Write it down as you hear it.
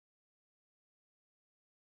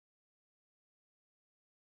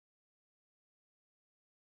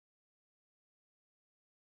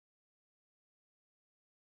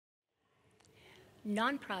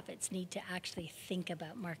nonprofits need to actually think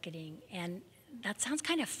about marketing. And that sounds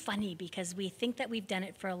kind of funny because we think that we've done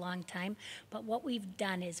it for a long time, but what we've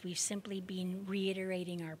done is we've simply been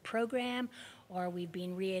reiterating our program, or we've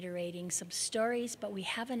been reiterating some stories, but we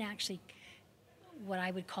haven't actually what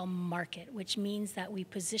I would call market, which means that we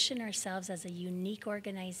position ourselves as a unique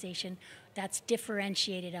organization that's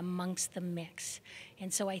differentiated amongst the mix.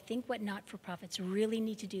 And so I think what not-for-profits really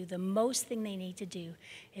need to do, the most thing they need to do,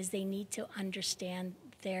 is they need to understand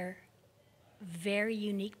their very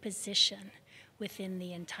unique position within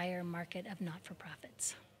the entire market of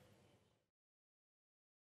not-for-profits.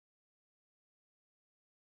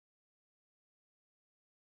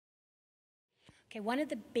 Okay, one of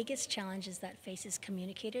the biggest challenges that faces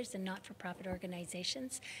communicators and not-for-profit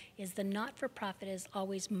organizations is the not-for-profit is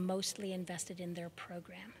always mostly invested in their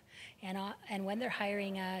program. And when they're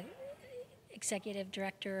hiring a executive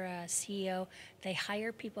director, a CEO, they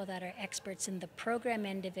hire people that are experts in the program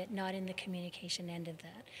end of it, not in the communication end of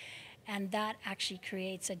that. And that actually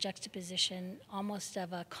creates a juxtaposition, almost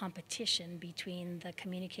of a competition between the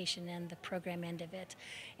communication and the program end of it.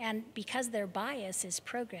 And because their bias is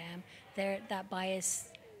program, that bias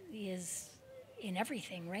is in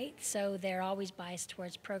everything, right? So they're always biased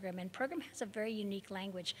towards program. And program has a very unique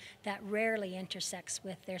language that rarely intersects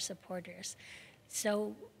with their supporters.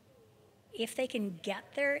 So if they can get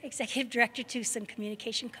their executive director to some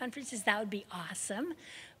communication conferences, that would be awesome.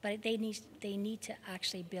 But they need to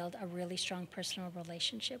actually build a really strong personal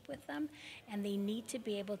relationship with them, and they need to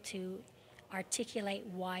be able to articulate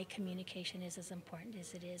why communication is as important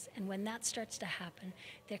as it is. And when that starts to happen,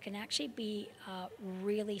 there can actually be a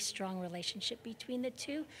really strong relationship between the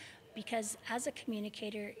two, because as a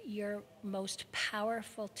communicator, your most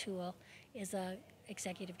powerful tool is an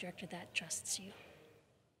executive director that trusts you.